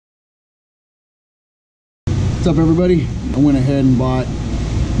What's up, everybody? I went ahead and bought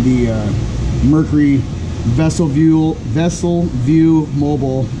the Mercury VesselView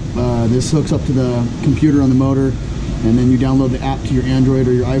mobile. This hooks up to the computer on the motor, and then you download the app to your Android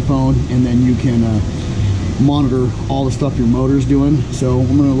or your iPhone, and then you can monitor all the stuff your motor's doing. So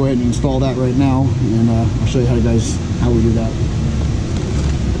I'm going to go ahead and install that right now, and I'll show you how we do that.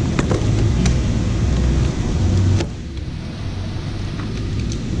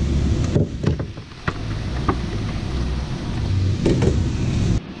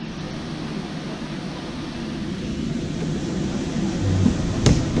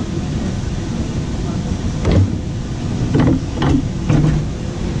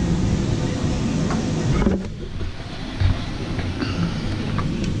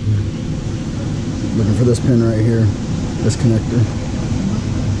 Looking for this pin right here, this connector.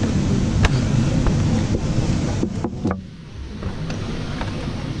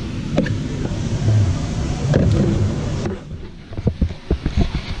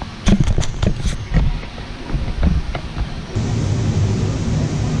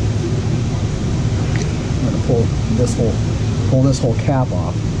 I'm going to pull this whole cap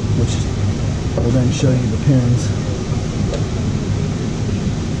off, which will then show you the pins.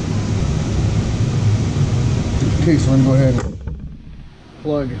 Okay, so I'm going to go ahead and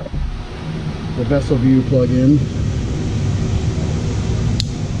plug the VesselView plug in.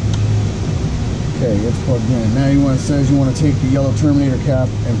 Okay, it's plugged in. Now it says you want to take the yellow terminator cap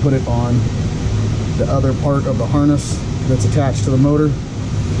and put it on the other part of the harness that's attached to the motor.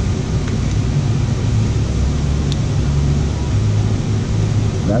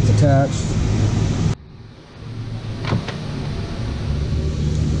 That's attached.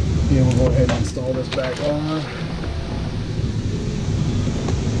 Okay, we'll go ahead and install this back on.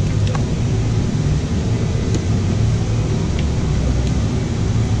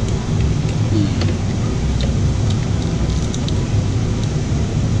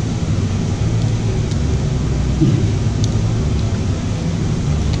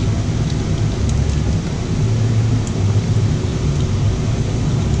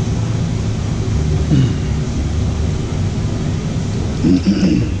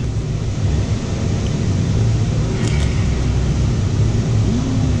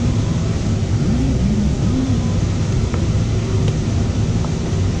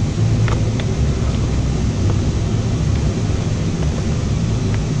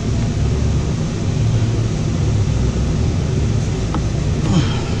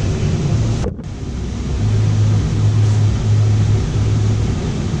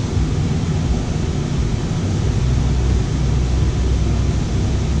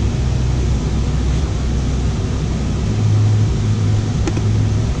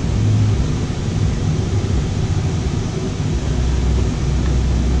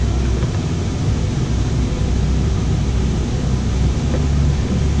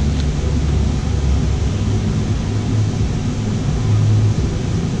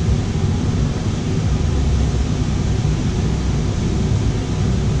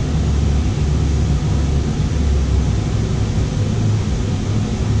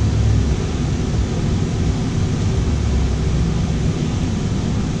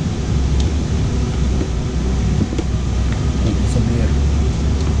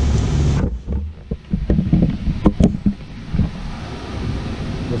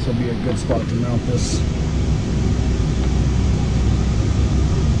 This will be a good spot to mount this.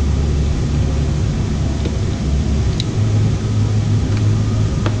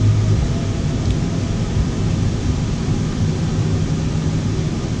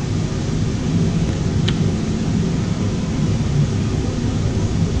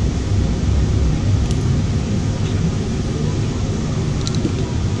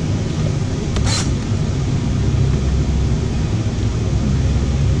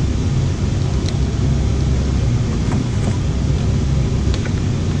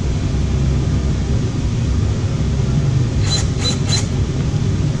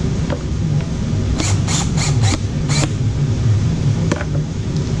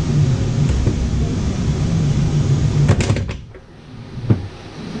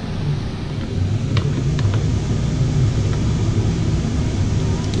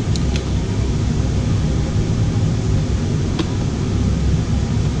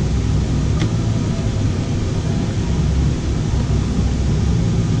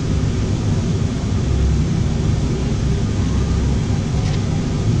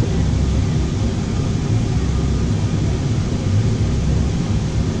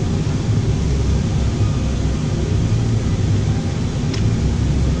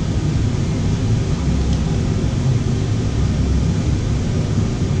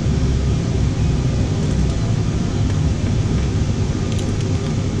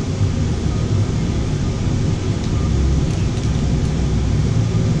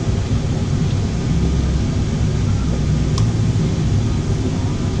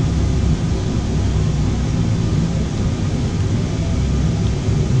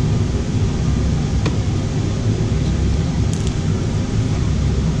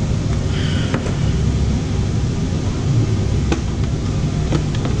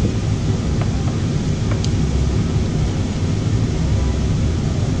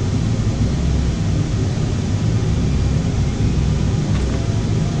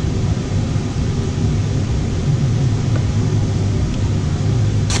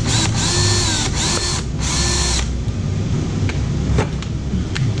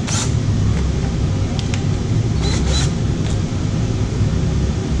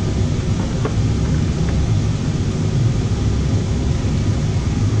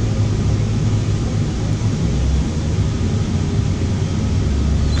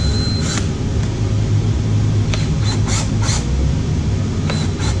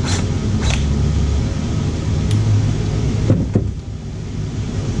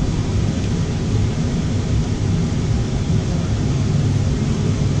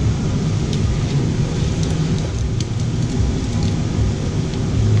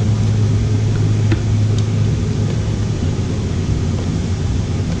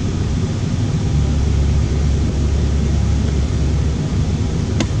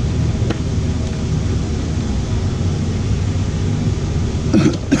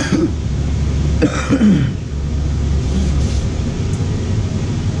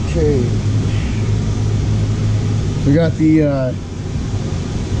 Okay. We got the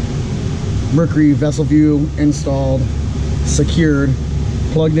Mercury VesselView installed, secured,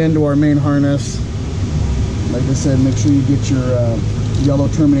 plugged into our main harness. Like I said, make sure you get your yellow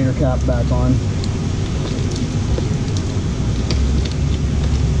terminator cap back on.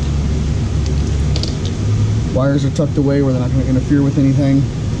 Wires are tucked away where they're not going to interfere with anything.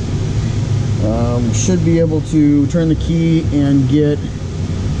 Should be able to turn the key and get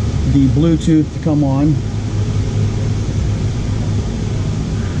the Bluetooth to come on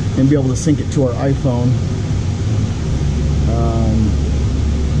and be able to sync it to our iPhone.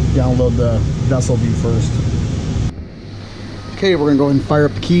 Download the VesselView first. Okay, we're gonna go ahead and fire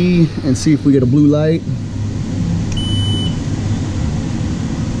up the key and see if we get a blue light.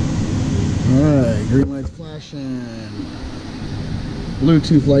 Alright, green light's flashing.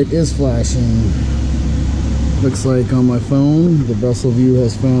 Bluetooth light is flashing. Looks like on my phone, the VesselView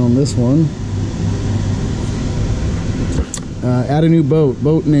has found this one. Add a new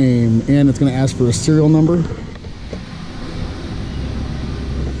boat name, and it's gonna ask for a serial number.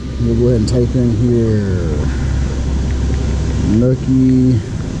 We'll go ahead and type in here. Lucky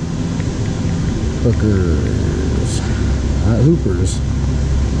Hookers. Hoopers.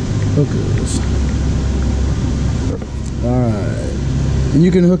 Hookers. Alright. And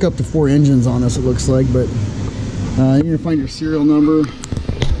you can hook up to 4 engines on this, it looks like, but you're going to find your serial number.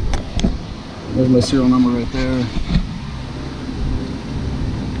 There's my serial number right there.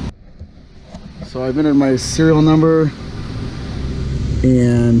 So I've entered my serial number,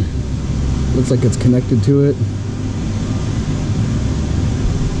 and looks like it's connected to it.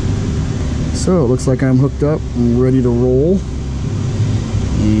 So it looks like I'm hooked up and ready to roll.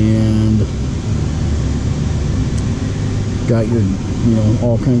 And got your,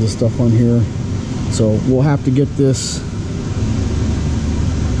 all kinds of stuff on here. So we'll have to get this.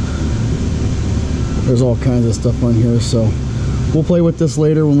 There's all kinds of stuff on here. So we'll play with this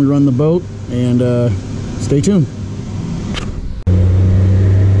later when we run the boat, and stay tuned.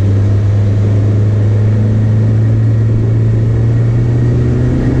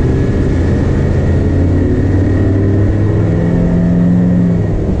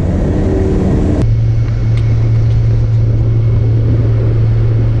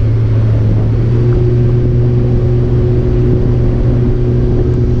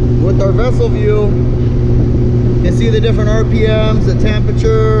 Our VesselView, you can see the different RPMs, the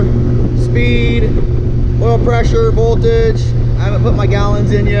temperature, speed, oil pressure, voltage. I haven't put my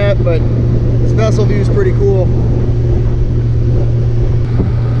gallons in yet, but this VesselView is pretty cool.